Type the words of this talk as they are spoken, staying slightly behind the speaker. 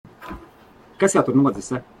Kas jau tur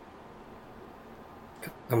nodzis?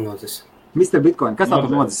 Kam nodzis? Mr. Bitcoin, kas jau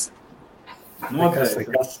tur nodzis?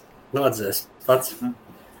 Nekas. Nodzēs pats.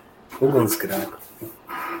 Ugunsgrēku.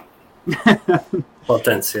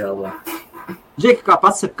 Potenciālā. Džeki, kā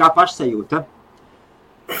pašsajūta?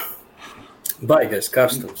 Baigais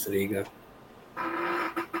karstums Rīgā.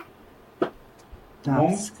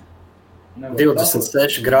 Tāds.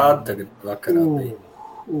 26 grādi tagad vakarā bija.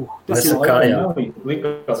 Tas ir kājām.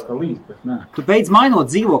 Likās, ka līdz, bet nē. Tu beidz mainot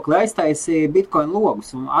dzīvokli, aiztaisi Bitcoin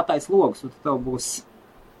logus un attais logus, un tev būs...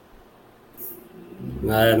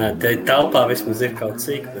 Nē, te telpā vismaz ir kaut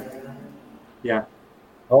cik, bet... Jā.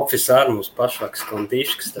 Office ar mums pašvaks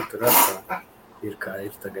kondiškas, tad tur atstā ir kā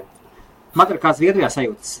ir tagad. Makar, kā Zviedrijā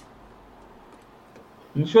sajūtas?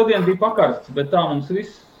 Šodien bija pakarsts, bet tā mums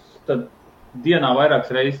viss tad dienā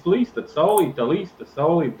vairākas reizes līst, tad saulīt,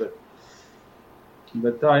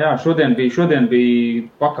 bet tā, jā, šodien bija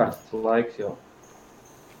pakarsts laiks jau.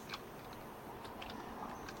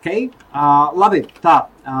 Okay. Labi, tā,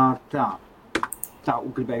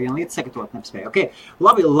 gribēju vienu lietu sagatavot, nespēju. Okay.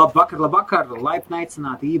 Labi, labvakar, laipni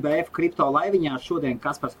aicināti IBF kripto laiviņā. Šodien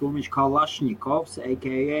Kaspars Krūmiņš Kalašņikovs,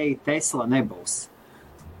 a.k.a. Tesla nebūs.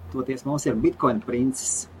 Toties mums ir Bitcoin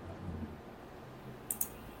princis.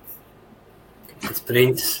 Tas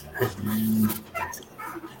princis.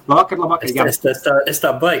 Labvakar. Es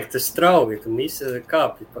tā baigi, tas strauji, tu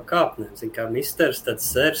kāpji pa kāpnēm. Zin kā misters, tad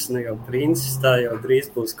sers, jau princis, tā jau drīz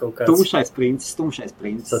būs kaut kāds... Tumšais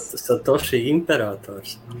princis. Satoshi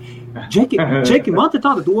imperators. Džeki, man te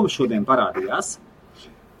tāda doma šodien parādījās.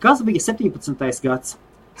 Kas bija 17. gads?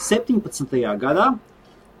 17. gadā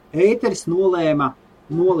ēteris nolēma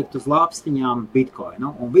nolikt uz lāpstiņām Bitcoinu.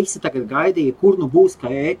 Un visi tagad gaidīja, kur nu būs,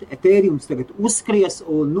 ka Ethereums tagad uzskries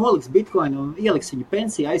un noliks Bitcoinu un ieliks viņu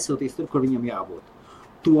pensiju, aizsūtīs tur, kur viņam jābūt.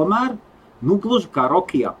 Tomēr, gluži kā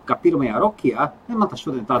Rokijā, kā pirmajā Rokijā, man tā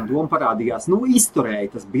šodien tāda doma parādījās,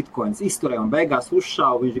 izturēja tas Bitcoins, un beigās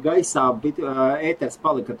uzšāva viņš gaisā, ēteris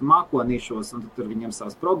palika mākonīšos, un tur viņam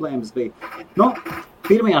savas problēmas bija.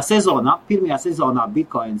 Pirmajā sezonā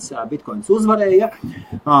Bitcoins uzvarēja,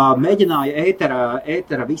 mēģināja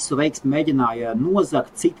ētera visu veiksmi, mēģināja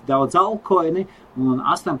nozagt citi daudz altcoini, un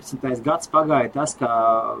 18. gads pagāja tas, ka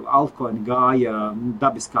altcoini gāja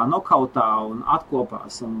dabiskā nokautā un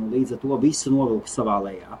atkopās, un līdz ar to visu novilka savā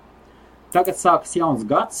lejā. Tagad sākas jauns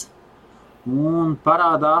gads, un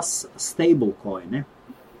parādās stablecoini.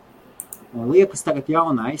 Un liekas tagad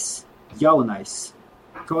jaunais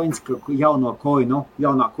coins, jaunā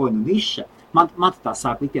koinu niša. Man tā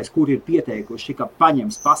sāk likties, kur ir pieteikuši, ka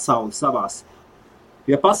paņems pasauli savās.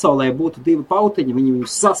 Ja pasaulē būtu 2 pautiņi, viņi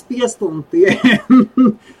viņus saspiestu un tie...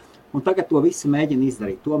 un tagad to visu mēģina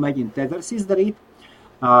izdarīt. To mēģina Tethers izdarīt.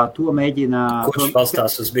 To mēģina... Kurš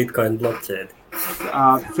balstās uz Bitcoin blokķēdi?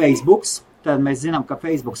 Facebooks. Tad mēs zinām, ka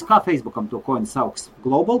Facebooks... Kā Facebookam to koinu sauks?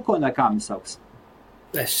 Global coin vai kā viņi sauks?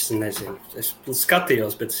 Es nezinu. Es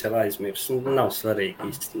skatījos, bet es jau aizmirsu. Nav svarīgi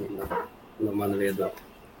īsti no mana viedokļa.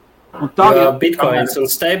 Bitcoins un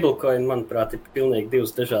stablecoin, manuprāt, ir pilnīgi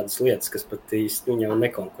 2 dažādas lietas, kas pat īsti jau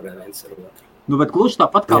nekonkurē viens ar otru. Bet gluži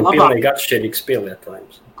tāpat kā labā... Pilnīgi atšķirīgs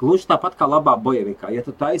pielietojums. Gluži tāpat kā labā bojevikā. Ja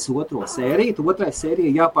tu taisi otro sēriju, tad otrai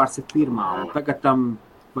sērija jāpārsit pirmā. Un tagad tam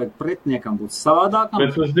vajag pretiniekam būt savādākam.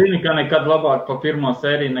 Bet tu zini, ka nekad labāk pa pirmo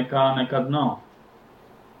sēriju nekad nav.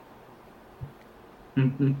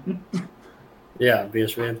 Jā,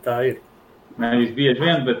 bieži vien tā ir. Nevis bieži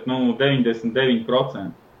vien, bet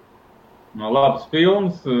 99%. No labas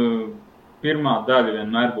filmas pirmā daļa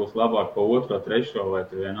vienmēr būs labāk pa otro, trešo vai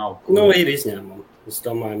tu vienalga. Ir izņēmumi. Es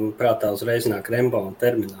domāju, man prātā uzreiz nāk Rembo un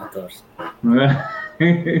Terminators.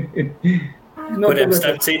 Kuriem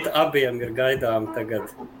starp citu abiem ir gaidām tagad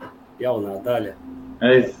jaunā daļa.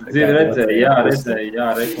 Es redzēju,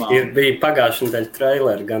 reklāmu. Bija pagājušā nedēļa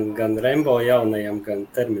traileri gan Rembo jaunajam, gan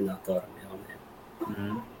Terminatoram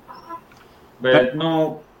jaunajam. Bet,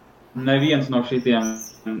 neviens no šitiem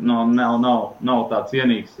nav tā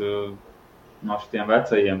cienīgs no šitiem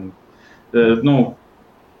vecajiem.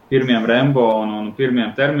 Pirmiem Rembo un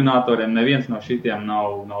pirmiem Terminatoriem neviens no šitiem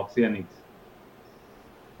nav cienīgs.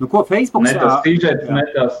 Ko Facebooks... Ne tas sižets,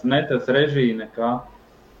 ne tas režija, nekā.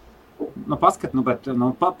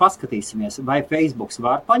 Paskatīsimies, vai Facebooks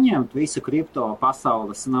var paņemt visu kripto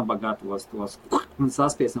pasaules nabagātos tos un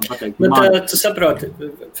saspies un pateikt, Bet tu saproti,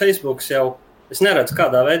 Facebooks jau, es neredzu,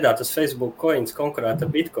 kādā veidā tas Facebook coins konkurēt ar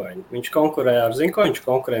Bitcoin. Viņš konkurē ar, viņš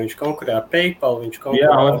konkurē ar PayPal, viņš konkurē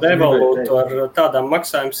ar Revolut, ar tādām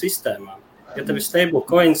maksājumu sistēmām. Ja tev ir stable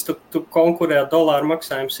coins, tu konkurē ar dolāru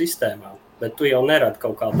maksājumu sistēmām, bet tu jau nerad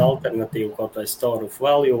kaut kādu alternatīvu, kaut vai store of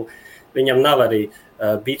value, Viņam nav arī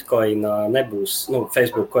bitcoina nebūs,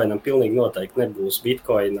 Facebook coinam pilnīgi noteikti nebūs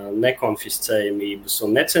bitcoina nekonfiscējumības un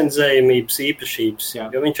necenzējumības īpašības,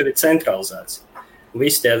 jo viņš arī centralizēts.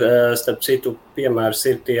 Visi tie, starp citu, piemērs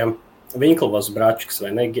ir tiem Vinklvos bračkas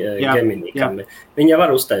vai ne, Geminīkam. Viņi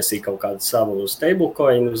var uztaisīt kaut kādu savu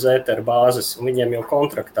stablecoin uz Ether bāzes, un viņiem jau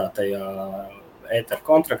kontraktā, tajā Ether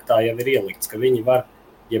kontraktā jau ir ielikts, ka viņi var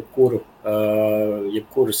jebkurus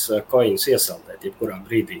coinus iesaldēt, jebkurā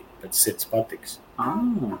brīdī pēc sirds patiks.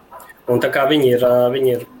 Un tā kā viņi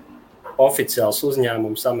ir oficiāls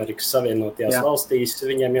uzņēmums Amerikas Savienotajās valstīs,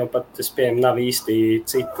 viņiem jau pat, es pieņemu, nav īsti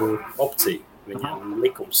citu opciju. Viņiem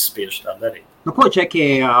likums spiež tā darīt. Nu ko,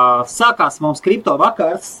 Džeki, sākās mums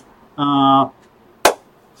Kriptovakars.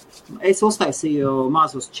 Es uztaisīju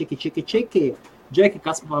mazus čiki. Džeki,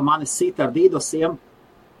 kas mani sita ar dīdosiem,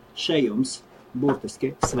 šeit jums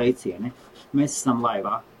burtiski sveicieni. Mēs esam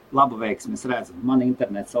laivā. Labu veiksmi, mēs redzam. Man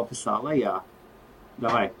internets oficiāli lejā.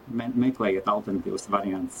 Davai, meklējiet alternatīvas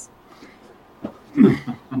variants.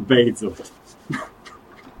 Beidzot.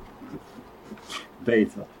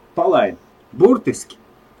 Palaid. Burtiski.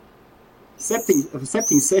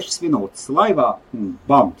 7-6 minūtes laivā un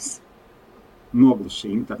bams.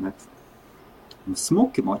 Nogluši internetu. Un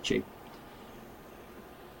smuki moči.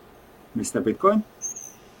 Mr. Bitcoin?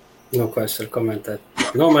 Ko es varu komentēt?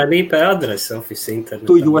 Nomaini IP adresi Office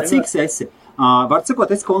internetu. Tu jocīgs esi. Var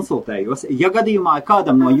sakot, es konsultējos. Ja gadījumā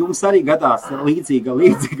kādam no jums arī gadās līdzīga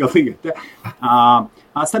lieta,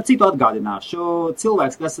 starp citu atgādināšu,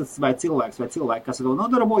 cilvēks, kas to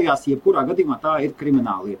nodarbojās, jebkurā gadījumā tā ir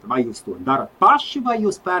krimināla lieta. Vai jūs to darat paši, vai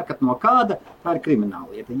jūs pērkat no kāda, tā ir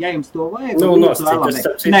krimināla lieta. Ja jums to vajag,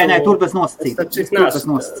 nē, tur bez nosacīt.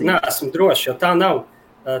 Neesmu droši, jo tā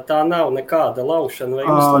nav nekāda laušana vai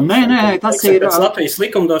uzlaušana. Nē, tas ir... Pēc Latvijas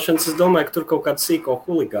likumdošanas es domāju, ka tur kaut kādu sīko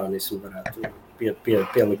huligānismu varētu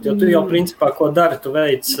pielikt. Jo tu jau principā, ko dari, tu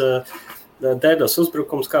veic DDoS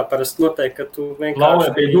uzbrukums, kā parasti noteikti, ka tu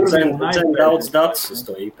vienkārši dzen daudz datus uz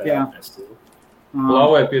to IP adresi.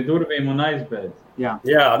 Lauvē pie durvīm un aizbēdz. Jā,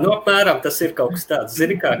 apmēram tas ir kaut kas tāds.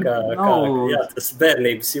 Zini, kā tas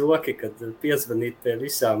bērnības joki, kad piezvanīt pie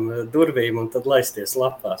visām durvīm un tad laisties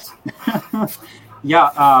lapās.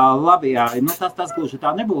 Jā, labi, tas gluži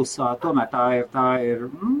tā nebūs, tomēr tā ir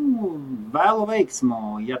vēlu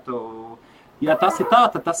veiksmu, ja tas ir tā,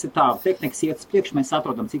 tad tas ir tā, tehnikas iet uz priekšu, mēs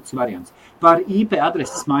atrodam citus variants. Par IP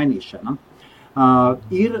adreses mainīšanu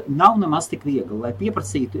nav nemaz tik viegli, lai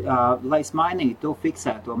pieprasītu, lai es mainītu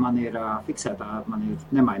fiksēto, man ir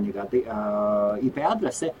nemainīgā IP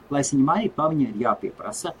adrese, lai es viņu mainītu, pa viņai ir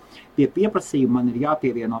jāpieprasa. Pie pieprasījuma man ir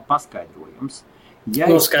jāpievieno paskaidrojums. Ja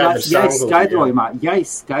ir skaidrojumā,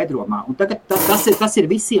 un tagad tas ir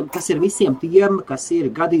visiem tiem, kas ir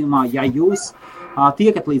gadījumā, ja jūs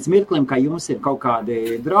tiekat līdz mirklim, ka jums ir kaut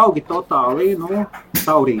kādi draugi totāli,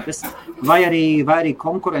 taurītes, vai arī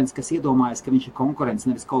konkurents, kas iedomājas, ka viņš ir konkurents,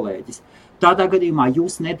 nevis kolēģis. Tādā gadījumā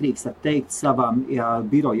jūs nedrīkstat teikt savam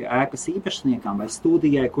biroja ēkas īpašniekam vai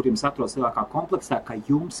studijai, kur jums atrodas lielākā kompleksā, ka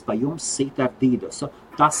pa jums sit ar dīdosu.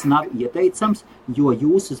 Tas nav ieteicams, jo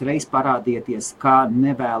jūs uzreiz parādieties kā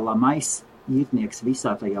nevēlamais īrnieks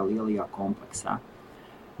visā tajā lielajā kompleksā.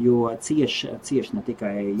 Jo cieši ne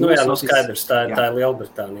tikai jūs. Skaidrs, tā ir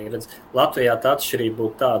Lielbritānija. Redz, Latvijā tā atšķirība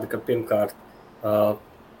būtu tāda, ka pirmkārt,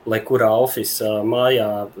 lai kurā office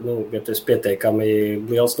mājā, ja tu esi pietiekami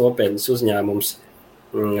liels nopietnas uzņēmums,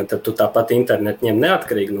 tad tu tāpat internetu ņem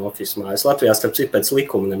neatkarīgi no office mājas. Latvijā, starp citu, pēc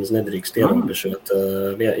likuma nemaz nedrīkst ierobežot.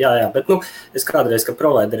 Bet es kādreiz, kad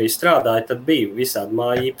providerī strādāju, tad bija visādi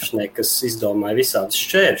māju īpašnieki, kas izdomāja visādas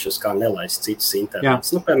šķēršus, kā nelaist citus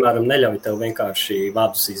internets. Piemēram, neļauj tev vienkārši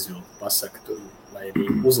vadus izvilkt, pasaka tur, vai arī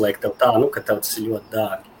uzliek tev tā, ka tev tas ir ļoti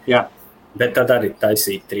dārgi. Jā. Bet tad arī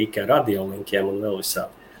taisīt trīki ar radiolinkiem un vēl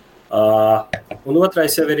visādi. Un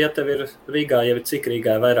otrais jau ir, ja tev ir Rīgā, jau ir cik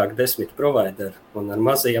Rīgā vairāk 10 provideri, un ar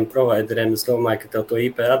mazajiem provideriem es domāju, ka tev to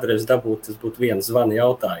IP adresi dabūt, tas būtu viens zvana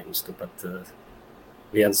jautājums, tu pat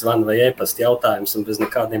viens zvana vai e-pasta jautājums un bez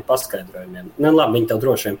nekādiem paskaidrojumiem. Labi, viņi tev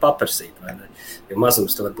droši vien paprasīt, vai ne? Jo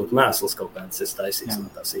mazums tu varbūt mēsls kaut kāds es taisīs no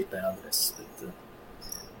tās IP adreses.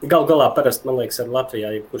 Galā parasti, man liekas, ar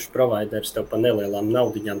Latvijā, ja kurš provideris tev pa nelielām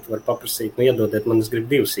naudiņām tu var paprasīt, iedodiet man, es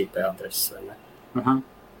gribu 2 IP adreses, vai ne? Aha.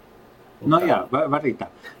 Jā, var arī tā.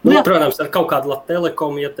 Protams, ar kaut kādu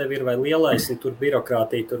telekomu, ja tev ir vai lielais, un tur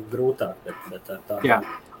birokrātija, tur grūtāk. Bet tā. Jā,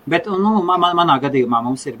 bet manā gadījumā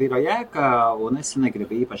mums ir biroja ēka, un es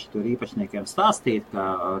negribu īpaši tur īpašniekiem stāstīt,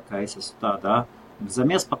 ka es esmu tādā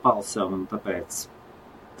zemies papalsa, un tāpēc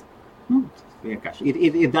vienkārši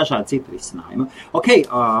ir dažādi citi risinājumi.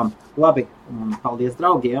 Labi, paldies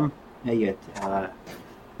draugiem, ejiet.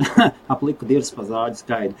 Ap liku dirs pa zāģu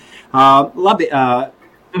skaidu. Labi,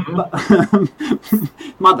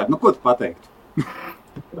 Madar, nu ko tu pateiktu?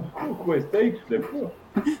 Ko es teikšu, neko?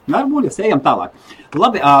 Varbūt, jūs ejam tālāk.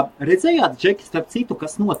 Labi, redzējāt, Džeki, starp citu,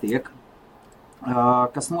 kas notiek?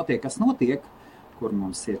 Kas notiek? Kur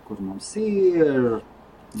mums ir?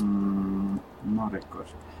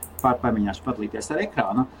 Rekord. Pamēģināšu padalīties ar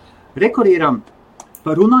ekrānu. Rekord ir,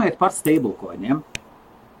 runājot par stablecoiniem.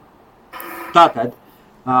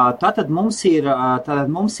 Tātad mums ir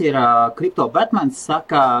Kripto Batmans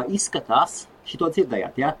saka, izskatās, šito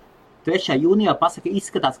dzirdējāt, ja? 3. jūnijā pasaka,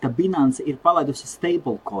 izskatās, ka Binance ir palaidusi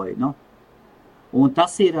stablecoinu, un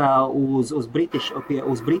tas ir uz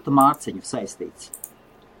Britu mārciņu saistīts.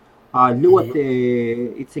 Ļoti,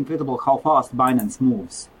 it's incredible how fast Binance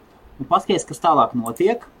moves. Un paskaties, kas tālāk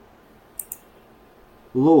notiek.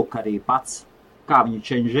 Lūk arī pats, kā viņu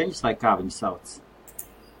čenžeņus vai kā viņu sauc.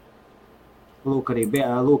 Lūk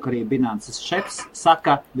arī Binances šefs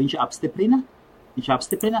saka, viņš apstiprina,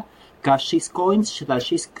 ka šis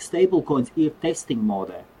stablecoins ir testing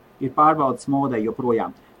modē, ir pārbaudas modē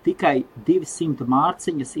joprojām. Tikai 200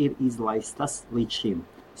 mārciņas ir izlaistas līdz šim.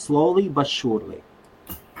 Slowly but surely.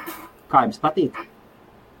 Kā jums patīk?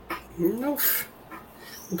 Nu,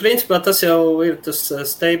 principā tas jau ir tas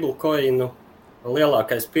stablecoinu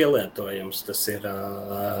lielākais pielietojums. Tas ir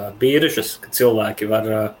biržas, ka cilvēki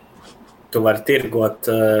tu vari tirgot,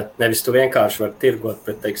 nevis tu vienkārši vari tirgot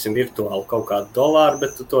pret, teiksim, virtuālu kaut kādu dolāru,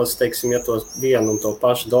 bet tu tos, teiksim, ja tos vienu un to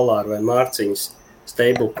pašu dolāru vai mārciņas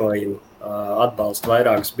stablecoinu atbalsta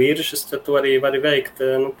vairākas biržas, tad tu arī vari veikt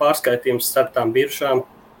pārskaitījums starp tām biržām,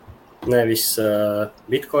 nevis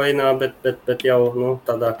bitcoinā, bet jau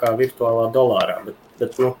tādā kā virtuālā dolārā.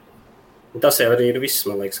 Bet tas jau arī ir viss,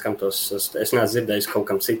 man liekas, kam tos, es neesmu dzirdējis kaut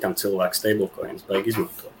kam citam cilvēku stablecoins vajag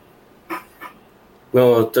izmantot.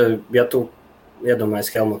 Ja tu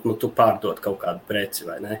iedomājies, Helmut, tu pārdod kaut kādu preci,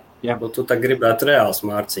 vai ne? Jā. Tu tā gribētu reāls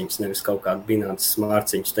mārciņas, nevis kaut kādu Binances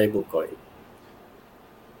mārciņu stablecoin.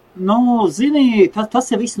 Zini, tas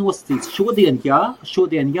ir viss nosacīts. Šodien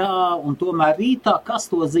jā, un tomēr rītā, kas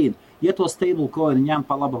to zina? Ja to stablecoin ņem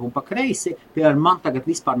pa labu un pa kreisi, piemēram, man tagad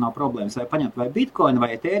vispār nav problēmas, vai paņemt vai Bitcoin,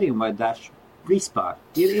 vai Ethereum, vai Dash. Vispār.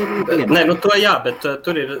 Ir to jā, bet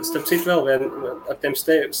tur ir, starp citu, vēl vien ar tiem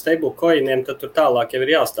stablecoiniem, tad tur tālāk jau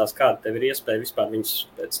ir jāstāst, kāda tev ir iespēja vispār viņus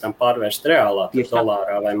pēc tam pārvērst reālā,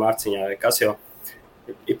 dolārā vai mārciņā, vai kas jau.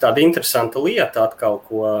 Ir tāda interesanta lieta atkal,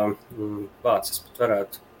 ko es pat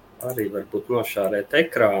varētu arī varbūt nošārēt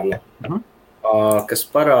ekrānu, kas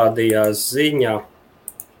parādījās ziņa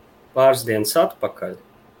pāris dienas atpakaļ.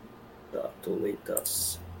 Tā tūlīt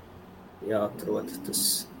tās jāatrod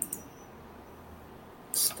tas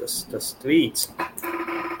tweets.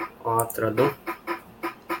 Atradu.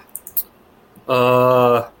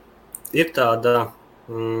 Ir tāda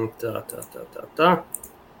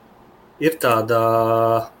ir tāda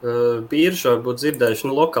birža, varbūt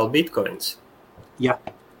dzirdējuši, lokāli bitcoins. Jā.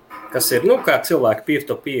 Kas ir, kā cilvēki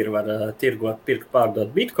peer-to-peer var pirkt,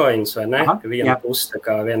 pārdot bitcoins, vai ne? Viena puse tā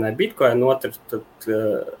kā vienai bitcoin, otru, tad,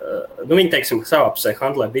 viņi, teiksim, savā pusē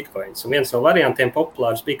handlē bitcoins. Un viens no variantiem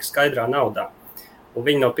populārs bija, ka skaidrā naudā. Un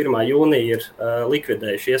viņi no 1. jūnija ir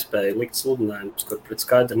likvidējuši iespēju likt sludinājumus, kur pret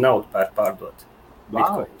skaidru naudu pārdot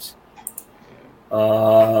bitcoins.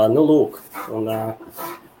 Lūk.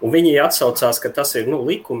 Un viņi atsaucās, ka tas ir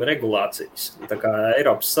likuma regulācijas. Tā kā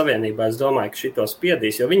Eiropas Savienībā es domāju, ka šito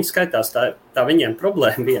spiedīs, jo viņi skaitās, tā viņiem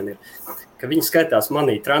problēma viena ir, ka viņi skaitās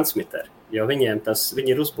money transmitteri, jo viņi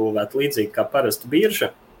ir uzbūvēti līdzīgi kā parasta birža,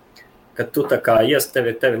 kad tu tā kā tev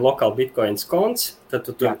ir lokāli bitcoins konts, tad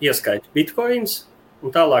tu tur ieskaiti bitcoins, un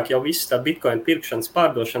tālāk jau viss tā bitcoin pirkšanas,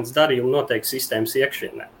 pārdošanas darījumi notiek sistēmas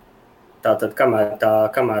iekšienē. Tātad, kamēr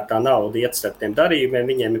tā nauda iet starp tiem darījumiem,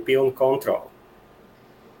 viņiem ir pilna kontrola.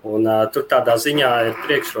 Un tur tādā ziņā ir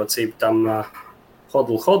priekšrocība tam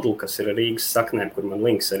hodl, kas ir Rīgas saknēm, kur man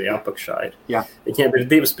links arī apakšā ir. Jā. Viņiem ir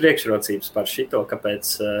 2 priekšrocības par šito,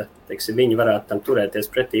 kāpēc, teiksim, viņi varētu tam turēties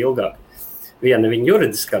pretī ilgāk. Viena viņa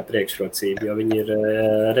juridiskā priekšrocība, jo viņi ir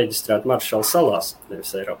reģistrēti Maršala salās,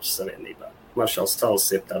 nevis Eiropas Savienībā. Maršala salas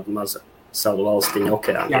ir tāda maza salu valstiņa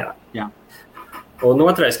okeānijā. Jā. Un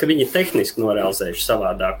otrais, ka viņi tehniski norealizējuši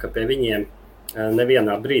savādāk, ka pie viņiem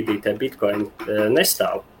nevienā brīdī tie bitcoini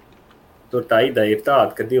nestāv. Tur tā ideja ir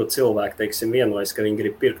tāda, ka 2 cilvēki, teiksim, vienojas, ka viņi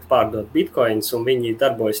grib pirkt, pārdot bitcoins, un viņi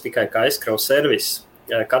darbojas tikai kā escrow servis.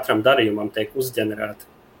 Katram darījumam tiek uzģenerēta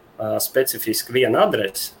specifiski viena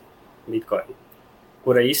adrese bitcoin,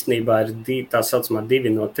 kura īstenībā ir tā saucamā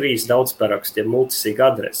 2 no 3 daudzparakstu, multisīga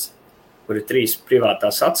adrese, kur ir 3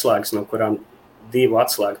 privātās atslēgas, no kurām 2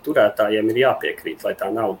 atslēgu turētājiem ir jāpiekrīt, lai tā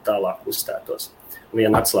nauda tālāk uzstētos.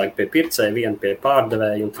 Viena atslēga pie pircēja, viena pie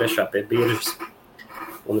pārdevēja un trešā pie biržas.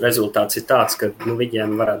 Un rezultāts ir tāds, ka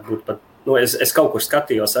viņiem varētu būt pat, es kaut kur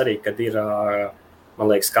skatījos arī, kad ir,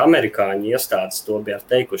 man liekas, ka amerikāņu iestādes to bija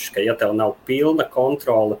teikuši, ka ja tev nav pilna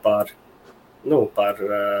kontrole pār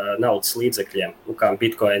naudas līdzekļiem, kā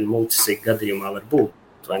Bitcoin multisig gadījumā var būt,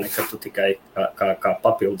 vai ne, ka tu tikai kā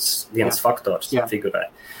papildus viens faktors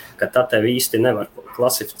figurē, ka tā tev īsti nevar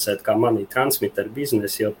klasificēt kā money transmitter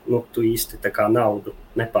biznesu, jo tu īsti tā kā naudu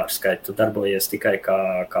nepārskaiti, tu darbojies tikai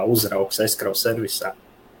kā uzraugs escrow servisā.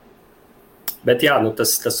 Bet jā,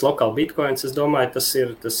 tas lokāli bitcoins, es domāju, tas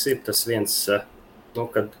ir tas viens,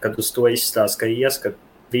 kad uz to izstās, ka ieskat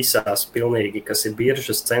visās pilnīgi, kas ir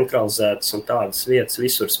biržas centralizētas un tādas vietas,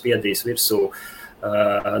 visur spiedīs virsū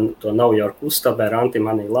to Know Your Customer,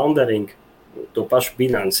 anti-money laundering, to pašu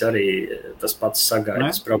Binance arī tas pats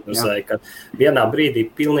sagaidis prognozēja, ka vienā brīdī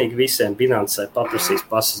pilnīgi visiem Binance paprasīs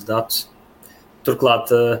pasas datus.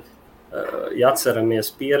 Turklāt, ja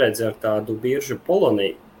atceramies pieredzi ar tādu biržu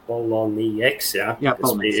Poloniex,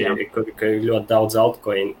 kas bija, kur ļoti daudz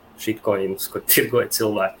altcoin, shitcoins, kur tirgoja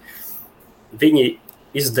cilvēki. Viņi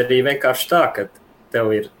izdarīja vienkārši tā, ka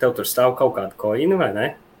tev tur stāv kaut kāda coina, vai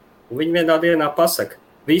ne? Un viņi vienā dienā pasaka,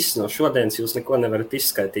 viss no šodienas jūs neko nevarat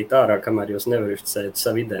izskaitīt ārā, kamēr jūs neverificējat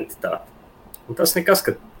savu identitāti. Un tas nekas,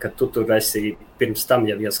 ka tu tur esi pirms tam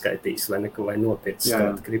jau ieskaitījis vai nopircis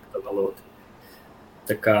kādu kriptovalūtu.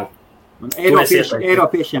 Tā kā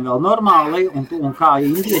Eiropiešiem vēl normāli, un kā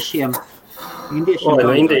indiešiem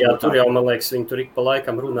Indijā tur jau, man liekas, viņi tur ik pa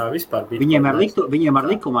laikam runā vispār. Viņiem ar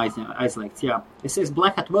likumu aizliegts, jā. Es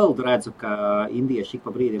Black Hat World redzu, ka indieši ik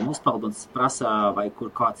pa brīdiem uzpeld un prasa, vai kur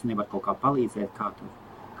kāds nevar kaut kā palīdzēt, kā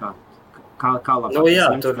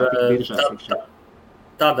labāk. Tur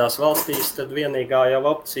tādās valstīs tad vienīgā jau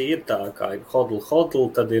opcija ir tā, kā ir hodl,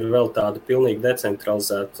 tad ir vēl tāda pilnīgi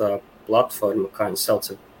decentralizēta platforma, kā viņi sauc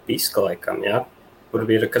Piska laikam, jā.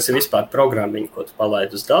 Kas ir vispār programmiņa, ko tu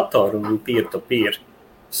palaid uz datoru, un peer-to-peer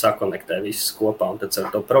sakonektē visus kopā, un tad ar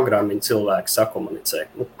to programmiņu cilvēki sakomunicē,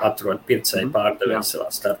 atrod pircēju pārdevēju savā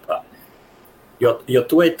starpā. Jo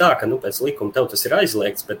to ir tā, ka pēc likuma tev tas ir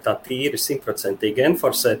aizliegts, bet tā tīri 100%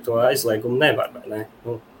 enforcēt to aizliegumu nevar, vai ne?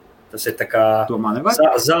 Tas ir tā kā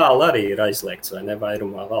zāle arī ir aizliegts, vai ne,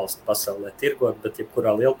 vairumā valstu pasaulē tirgot, bet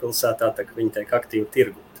jebkurā lielpilsētā tā, ka viņi tiek aktīvi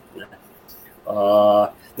tirgot.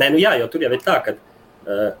 Jo tur jau ir tā, ka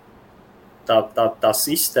tā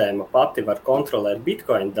sistēma pati var kontrolēt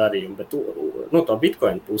bitcoin darījumu, bet to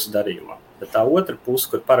bitcoin pusi darījumā. Bet tā otra puse,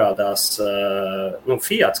 kur parādās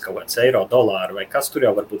fiats kaut kāds eiro, dolāru vai kas, tur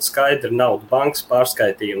jau var būt skaidri nauda bankas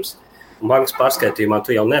pārskaitījums. Un bankas pārskaitījumā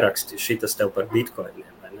tu jau neraksti šitas tev par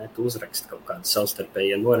bitcoiniem, vai ne? Tu uzraksti kaut kādu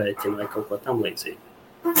savstarpējie norēķinu vai kaut ko tam līdzīgu.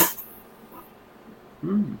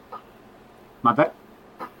 Madar?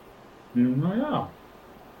 Jā.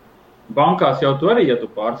 Bankās jau tu arī, ja tu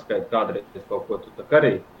pārskaiti kādreiz kaut ko, tu tā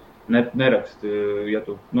arī neraksti, ja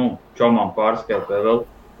tu, čomām pārskaiti vai vēl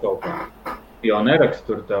kaut kā. Jau neraksti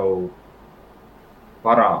tur tev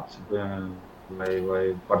parāds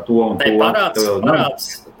vai par to un to.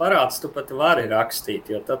 Parāds tu pat vari rakstīt,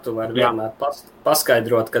 jo tad tu vari vienmēr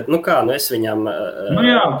paskaidrot, ka, es viņam,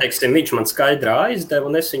 teiksim, viņš man skaidrā aizdeva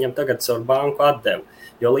un es viņam tagad caur banku atdevu.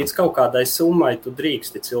 Jo līdz kaut kādai summai tu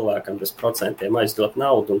drīksti cilvēkam bez procentiem aizdot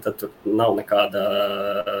naudu, un tad tur nav nekāda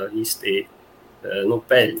īsti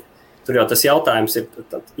peļņa. Tur jau tas jautājums ir,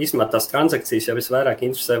 īstenībā tās transakcijas jau visvairāk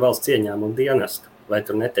interesē valsts ieņēmumu dienestu, vai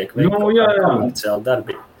tur netiek veikta komerciāla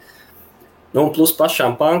darbība. Un plus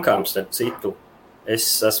pašām bankām, starp citu,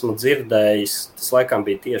 es esmu dzirdējis, tas laikam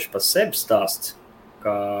bija tieši par sevi stāsts,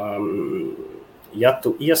 ka ja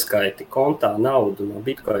tu ieskaiti kontā naudu no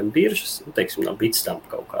Bitcoin biržas, teiksim, no Bitstamp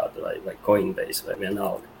kaut kāda vai Coinbase vai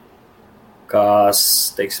vienalga,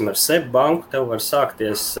 kas, teiksim, ar sevi banku tev var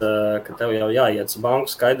sākties, ka tev jau jāiet uz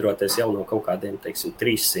banku skaidroties jau no kaut kādiem, teiksim,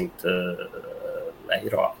 300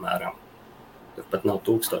 eiro apmēram. Tur pat nav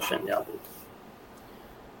 1000 jābūt.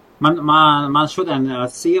 Man šodien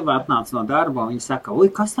sieva atnāca no darba, un viņa saka,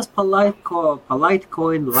 kas tas pa Litecoin?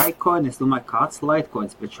 Es domāju, kāds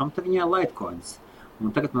Litecoins, bet šom te viņai Litecoins. Un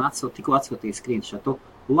tagad man tikko atsūtīja screenshot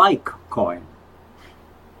Litecoin.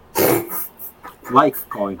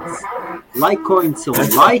 Litecoins un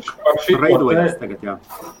reidojas tagad, jā.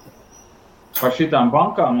 Par šitām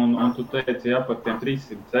bankām, un tu teici, par tiem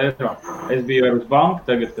 300 eiro. Es biju ar uz banku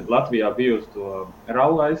tagad, kad Latvijā biju uz to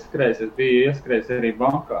rallā aizskrējis, es biju ieskrējis arī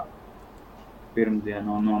bankā pirmdien,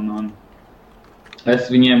 un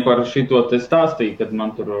es viņiem par šito te stāstīju, kad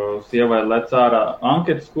man tur sievai lec ārā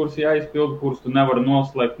anketas, kuras jāizpilda, kuras tu nevar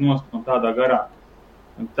noslēgt nost un tādā garā.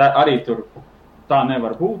 Arī tur tā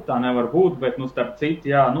nevar būt, bet, starp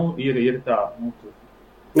citu, ir tā,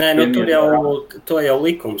 Nē, nu to jau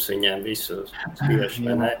likums viņiem visu spiež,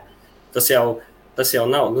 vai ne? Tas jau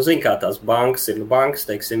nav, nu zin kā tās bankas ir, nu bankas,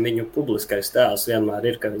 teiksim, viņu publiskais tēls vienmēr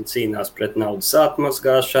ir, ka viņi cīnās pret naudas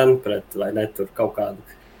atmazgāšanu, pret, vai ne, tur kaut kādu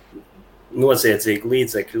noziedzīgu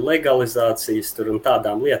līdzekļu legalizācijas tur un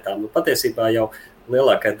tādām lietām. Nu patiesībā jau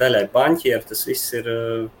lielākai daļai banķieru tas viss ir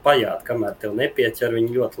pajāt, kamēr tev nepieķer,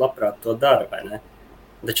 viņi ļoti labprāt to dara, vai ne?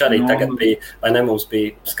 Taču arī tagad bija, vai ne, mums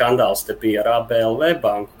bija skandāls te bija ar ibf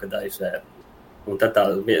banku, kad aizvēra. Un tad tā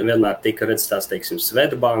vienmēr tika redzētās, teiksim,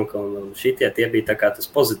 Svedbanka un šitie tie bija tā kā tas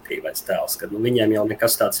pozitīvais tēls, kad nu, viņiem jau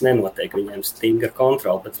nekas tāds nenotiek, viņiem stingra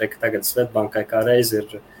kontrola, bet reka tagad Svedbankai kā reiz ir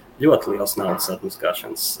ļoti liels naudas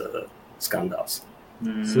atmazgāšanas skandāls.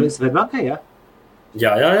 Svedbankai, jā?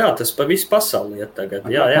 Jā, tas pa visu pasauli iet tagad.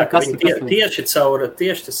 Jā, ka viņi tieši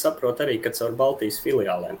tas saprot arī, ka caur Baltijas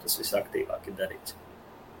filiālēm tas visaktīvāk ir darīts.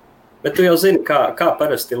 Bet tu jau zini, kā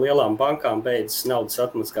parasti lielām bankām beidzas naudas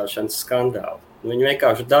atmazgāšanas skandāli. Viņi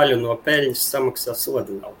vienkārši daļu no peļņas samaksā soda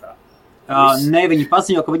naudā. Ne, viņi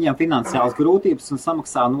paziņo, ka viņiem finansiāls grūtības un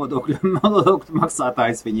samaksā nodokļu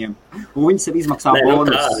maksātājs viņiem. Un viņi sev izmaksā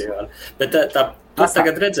bonus. Bet tu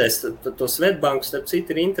tagad redzēs, to Svedbanku starp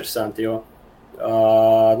citu ir interesanti, jo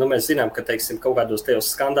nu, mēs zinām, ka teiksim, kaut kādos tajos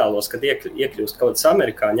skandālos, kad iekļūst kaut kādas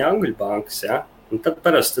amerikāņu angļu bankas, ja? Un tad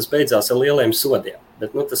parasti tas beidzās ar lieliem sodiem.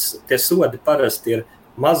 Bet nu, tie sodi parasti ir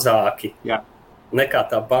mazāki, nekā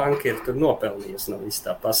tā banka ir tur nopelnījusi no visu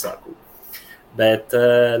tā pasākumu. Bet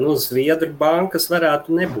nu, Zviedru bankas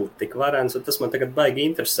varētu nebūt tik varens, un tas man tagad baigi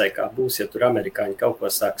interesē, kā būs, ja tur amerikāņi kaut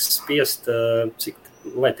ko sāks spiest,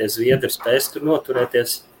 vai tie Zviedri spēs tur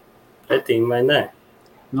noturēties pretīm vai nē.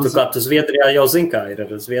 Turklāt Zviedrijā jau zin, kā ir,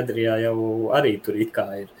 Zviedrijā jau arī tur it kā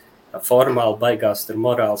ir formāli baigās tur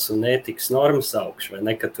morāls un ētikas normas augš, vai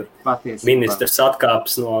ne, ka tur ministrs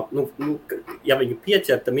atkāpjas no, ja viņu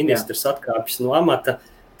pieķer, tad ministrs atkāpjas no amata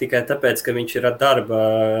tikai tāpēc, ka viņš ir ar darba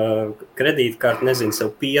kredītkārtu, nezinu,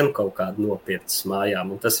 sev pienu kaut kādu nopircis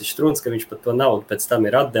mājām, un tas ir štruns, ka viņš pat to naudu pēc tam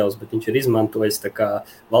ir atdevis, bet viņš ir izmantojis tā kā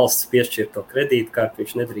valsts piešķir to kredītkārtu,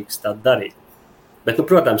 viņš nedrīkst tā darīt. Bet, nu,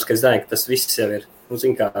 protams, ka es domāju, ka tas viss jau ir, nu,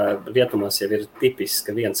 zin kā, rietumās jau ir tipisks,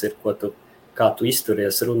 ka viens ir, kā tu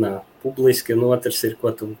izturies runā publiski, un otrs ir,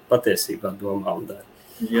 ko tu patiesībā domā un dari.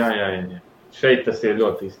 Jā. Šeit tas ir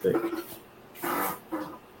ļoti izteikti.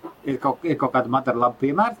 Ir kaut kāda matara laba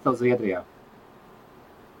piemēra tev Zviedrijā?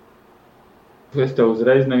 Es tev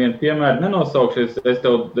uzreiz nevienu piemēru nenosaukšu, es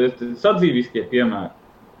tev sadzīviskie piemēri,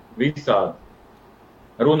 visādi.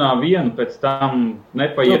 Runā vienu, pēc tam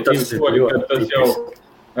nepaiet divi soļi, kad tas jau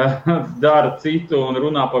dara citu un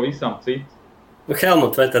runā pavisam citu. Nu,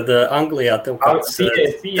 Helmut, vai tad Anglijā tev kāds...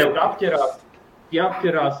 Siet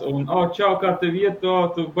apķerās un, čau, kā tev iet,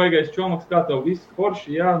 tu baigais čomaks, kā tev viss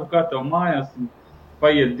forši, jā, nu kā tev mājās, un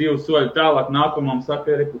paiet divi soļi tālāk, nākamam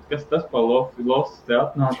saka, kas tas pa losas te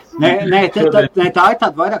atnācis? Nē, tā ir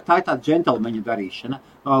tāda džentelmeņa darīšana.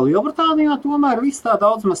 Lielbritānijā tomēr viss tā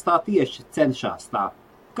daudz maz tā tieši cenšās tā.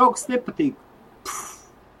 Kaut kas nepatīk,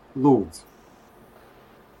 lūdzu.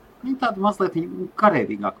 Viņi tāda mazliet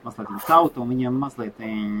karēvīgāka, mazliet tauta, un viņiem mazliet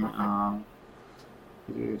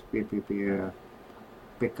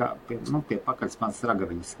pie pakaļsmācas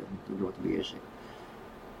ragaviņas ļoti bieži.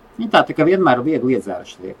 Viņi tā kā vienmēr viegli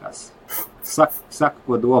iedzēruši liekas. Saka,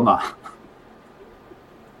 ko domā.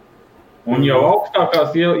 Un jau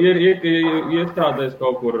augstākās iestādēs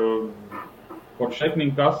kaut kur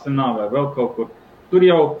šepniņu kasenā vai vēl kaut kur. Tur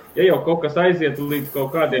jau, ja jau kaut kas aiziet līdz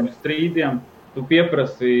kaut kādiem strīdiem, tu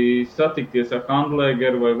pieprasi satikties ar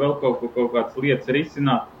handlēgeru vai vēl kaut kādas lietas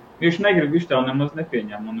risināt. Viņš negrib, viņš tev nemaz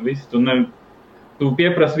nepieņem un viss. Tu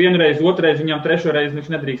pieprasi vienreiz, otrais, viņam trešoreiz viņš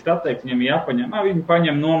nedrīkst atteikt, viņam jāpaņem. Viņi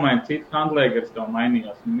paņem, nomaina citu handlēgeris, tev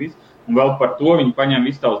mainījās un viss. Un vēl par to viņi paņem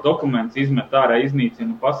visu tavus dokumentus, izmet ārā,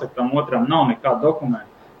 iznīcina un pasaka tam otram, nav nekāda dokumenta.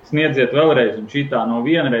 Sniedziet vēlreiz un šitā no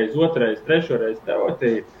vienreiz, otrais, trešoreiz,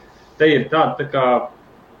 te ir tāda tā kā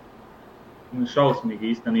šausmīgi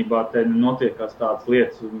īstenībā, te notiekās tādas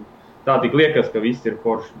lietas. Tā tik liekas, ka viss ir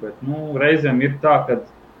forši, bet reizēm ir tā, ka,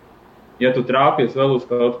 ja tu trāpies vēl uz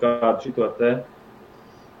kaut kādu šito te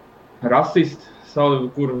rasistu,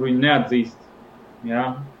 kuru viņi neatzīst,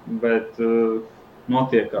 jā, bet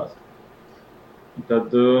notiekās. Tad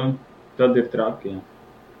ir traki, jā.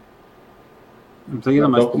 Tu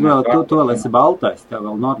iedomājies, tu vēl esi baltais, tev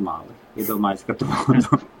vēl normāli. Iedomājies, ka tu...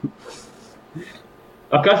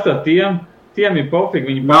 Kas tad tiem ir pofīgi,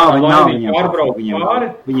 viņi pārbrauc pāri,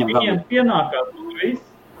 viņiem pienākās un viss.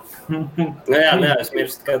 Jā,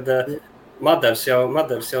 neaizmirst, kad Madars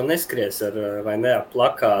jau neskries ar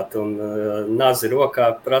plakātu un nazi rokā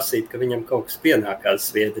prasīt, ka viņam kaut kas pienākās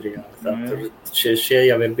Zviedrijā. Šie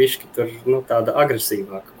jau ir bišķi tur tāda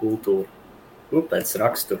agresīvāka kultūra. Pēc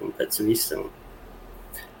rakstura un pēc visam.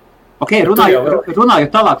 Ok, runājot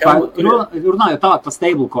tālāk par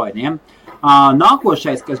stablecoiniem.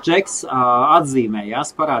 Nākošais, kas Džeks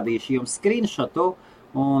atzīmējās, parādīšu jums screenshotu,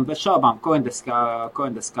 un bez šaubām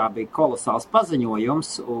Coindeskā bija kolosāls paziņojums,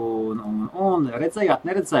 un redzējāt,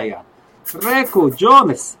 neredzējāt. Reku,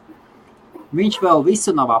 Džonis, viņš vēl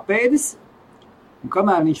visu nav apēdis, un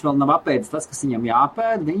kamēr viņš vēl nav apēdis tas, kas viņam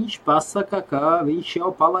jāpēd, viņš pasaka, ka viņš jau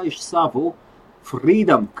palaiž savu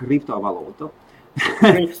Freedom kriptovalūtu.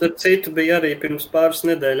 Viņš ar citu bija arī pirms pāris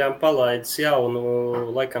nedēļām palaidis jaunu,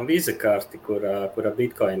 laikam, vīza karti, kura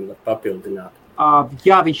Bitcoin var papildināt.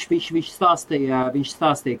 Jā, viņš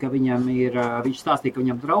stāstīja, ka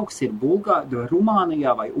viņam draugs ir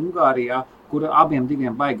Rumānijā vai Ungārijā, kur abiem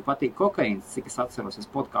diviem baigi patīk kokaīns, cik es atceros, es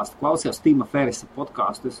podcastu klausījos, Tima Ferisa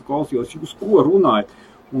podcastu, es klausījos, uz ko runāju,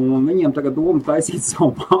 un viņiem tagad doma taisīt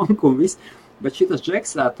savu banku un viss. Bet šitas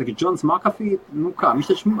Džeks, tagad Džons McAfee, viņš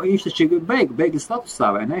taču bēgļu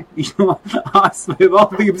statusā, vai ne? Viņš no ASV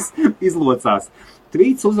valdības izlocās.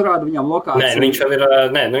 Tvīts uzrāda viņam lokāciju.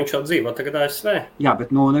 Viņš jau dzīvo tagad ASV. Jā,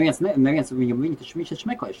 bet neviens viņš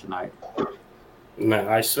taču meklēšanā ir. Nē,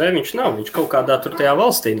 ASV viņš nav, viņš kaut kādā tur tajā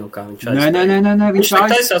valstī, kā viņš ASV. Nē, viņš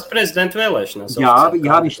taisās prezidenta vēlēšanās. Jā,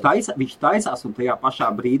 viņš taisās, un tajā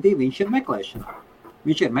pašā brīdī viņš ir meklēšanā.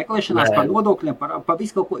 Viņš ir meklēšanās par nodokļiem, par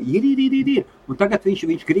visu kaut ko. Ir. Un tagad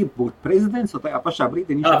viņš grib būt prezidents, un tajā pašā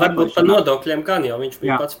brīdī viņš ir meklēšanā. Varbūt par nodokļiem gan, jo viņš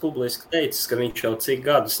bija pats publiski teicis, ka viņš jau cik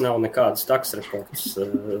gadus nav nekādas taksreportus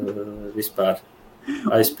vispār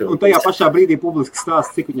aizpildījis. Un tajā pašā brīdī publiski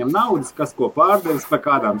stāsta, cik viņam naudas, kas ko pārdevis, par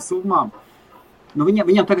kādām summām.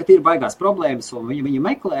 Viņam tagad ir baigās problēmas, un viņa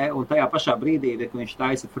meklē, un tajā pašā brīdī, kad viņš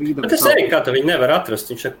taisa Freedom. Bet es arī kā tā viņi nevar atrast,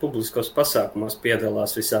 viņš ar publiskos pasākumos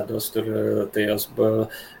piedalās visādos tur tajos,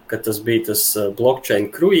 kad tas bija tas blockchain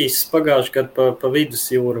kruīzes pagājuši gadu pa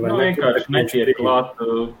vidusjūru. Vienkārši netiek klāt,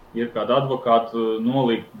 ir kāda advokāta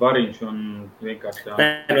nolīgt bariņš un vienkārši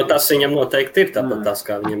tā. Tas viņam noteikti ir tāpat tās,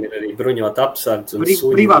 kā viņam ir arī bruņot apsardz un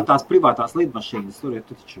privātās lidmašīnas, tur ir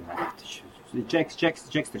taču Čeks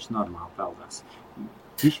taču normāli peldās.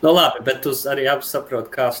 Labi, bet tu arī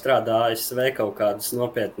saproti, kā strādā ASV kaut kādas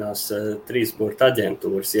nopietnās trīsburta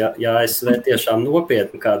aģentūras. Ja ASV tiešām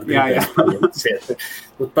nopietni kādu gribēs paņemt ciet.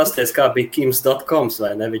 Pasties, kā bija Kims.com,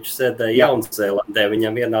 vai ne? Viņš sēdēja Jaunzēlandē,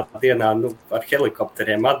 viņam vienā dienā ar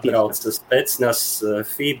helikopteriem atbrauc pēcnas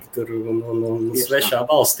feed tur un svešā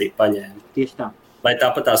valstī paņēma. Tieši tā. Vai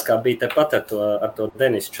tāpatās, kā bija tepat ar to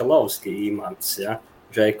Denis Čalovski īmants, ja?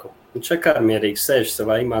 Džeku. Viņš kārmierīgi sēž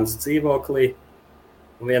savā imants dzīvoklī,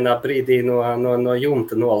 un vienā brīdī no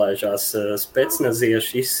jumta nolaižās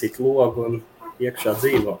specnazieši, izsit logu un iekšā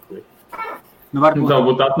dzīvoklī.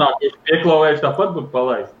 Varbūt atnākuši pieklauvējuši, tāpat būtu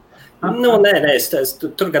palaist. Nē,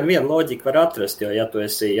 tur gan viena loģika var atrast, jo ja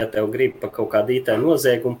tev gribi pa kaut kādu IT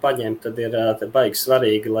noziegumu paņemt, tad ir baigi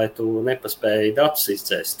svarīgi, lai tu nepaspēji datus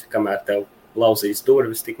izdzēst, kamēr tev lauzīs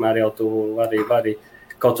durvis, tikmēr jau tu vari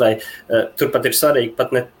kaut vai turpat ir svarīgi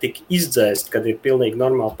pat ne tik izdzēst, kad ir pilnīgi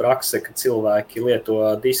normāla prakse, ka cilvēki lieto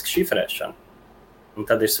diska šifrēšanu. Un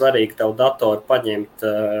tad ir svarīgi tavu datoru paņemt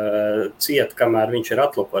ciet, kamēr viņš ir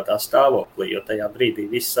atlokotā stāvoklī, jo tajā brīdī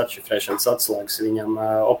visas atšifrēšanas atslēgas viņam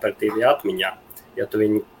operatīvajā atmiņā. Ja tu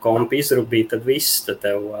viņu kompu izrubīji, tad viss, tad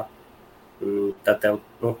tev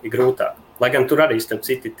ir grūtāk. Lai gan tur arī starp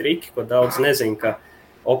citi triki, ko daudz nezin, ka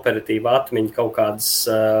operatīva atmiņa kaut kādas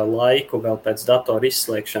laiku vēl pēc datora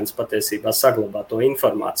izslēgšanas patiesībā saglabā to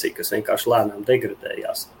informāciju, kas vienkārši lēnām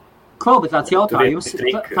degradējās. Bet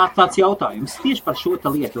tāds jautājums tieši par šo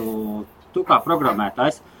lietu, tu kā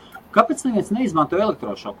programmētājs, kāpēc neviens neizmanto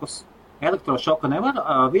elektrošokus? Elektrošoku nevar,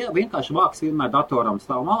 vienkārši vāks vienmēr datoram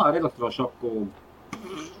stāv malā ar elektrošoku.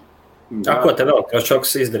 Ko tev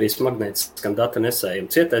elektrošoks izdarīs magnētiskam datu nesējam?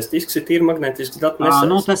 Cietais disks ir tīri magnētisks datu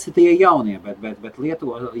nesējums. Tas ir tie jaunie, bet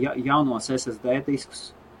lieto jaunos SSD diskus.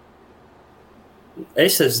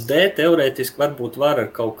 SSD teorētiski varbūt var ar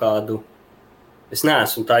kaut kādu, es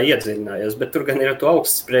neesmu tā iedziļinājies, bet tur gan ir to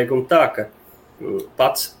augstspriegumu tā, ka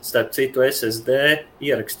pats, starp citu, SSD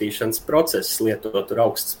ierakstīšanas process lieto tur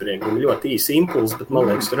augstspriegumu. Ļoti īsi impulsi, bet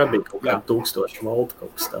man liekas, tur bija kaut kāda 1000 voltu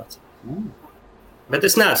kaut kas tāds. Bet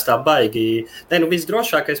es neesmu tā baigi.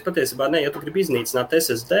 Visdrošākais patiesībā ja tu gribi iznīcināt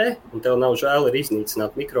SSD, un tev nav žēl ir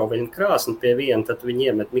iznīcināt mikroveļņu krāsni pie viena, tad viņi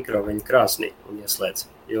iemet mikroveļņu krāsnī un ieslēdz.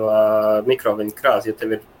 Jo mikroveļņu krāsni, ja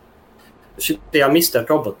tev ir šitajā Mr.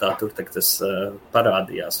 Robotā, tur tas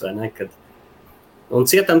parādījās, vai ne, kad Un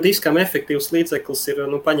cietam diskam efektīvs līdzeklis ir,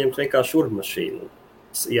 paņemt vienkārši urmašīnu,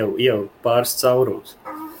 jau pāris caurums.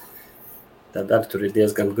 Tad arī tur ir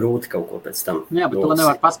diezgan grūti kaut ko pēc tam. Jā, bet to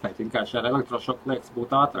nevar paspēt, vienkārši ar elektrošoku liekas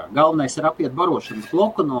būtu ātrāk. Galvenais ir apiet barošanas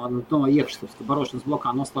bloku no iekšas, ka barošanas blokā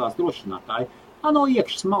noslēdz drošinātāji. No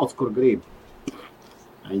iekšas mauc, kur grib.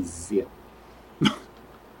 Aiziet.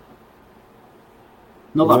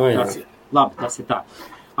 Labi, tas ir tā.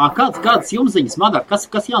 Kādas jums ziņas, Madar?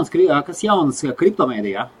 Kas jauns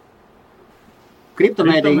kriptomēdijā?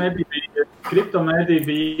 Kriptomēdija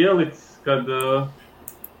bija ielicis, kad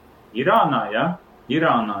Irānā, jā.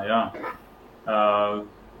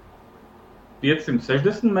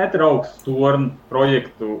 560 metru augsts torņu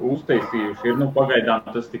projektu uztaisījuši. Ir, pagaidām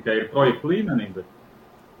tas tikai ir projektu līmenī, bet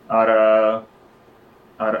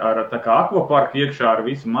ar tā kā akvaparku iekšā, ar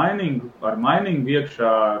visu miningu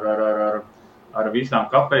iekšā, ar visām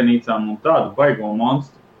kafejnīcām un tādu baigo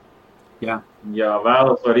monstru. Jā. Ja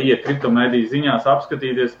vēlas, var iet kriptomēdiju ziņās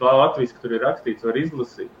apskatīties, kā latviski tur ir rakstīts, var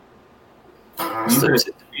izlasīt.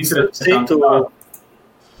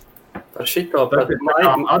 Par šito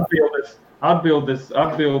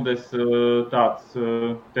atbildes tāds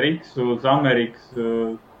triks uz Amerikas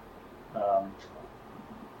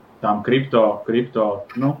tām kripto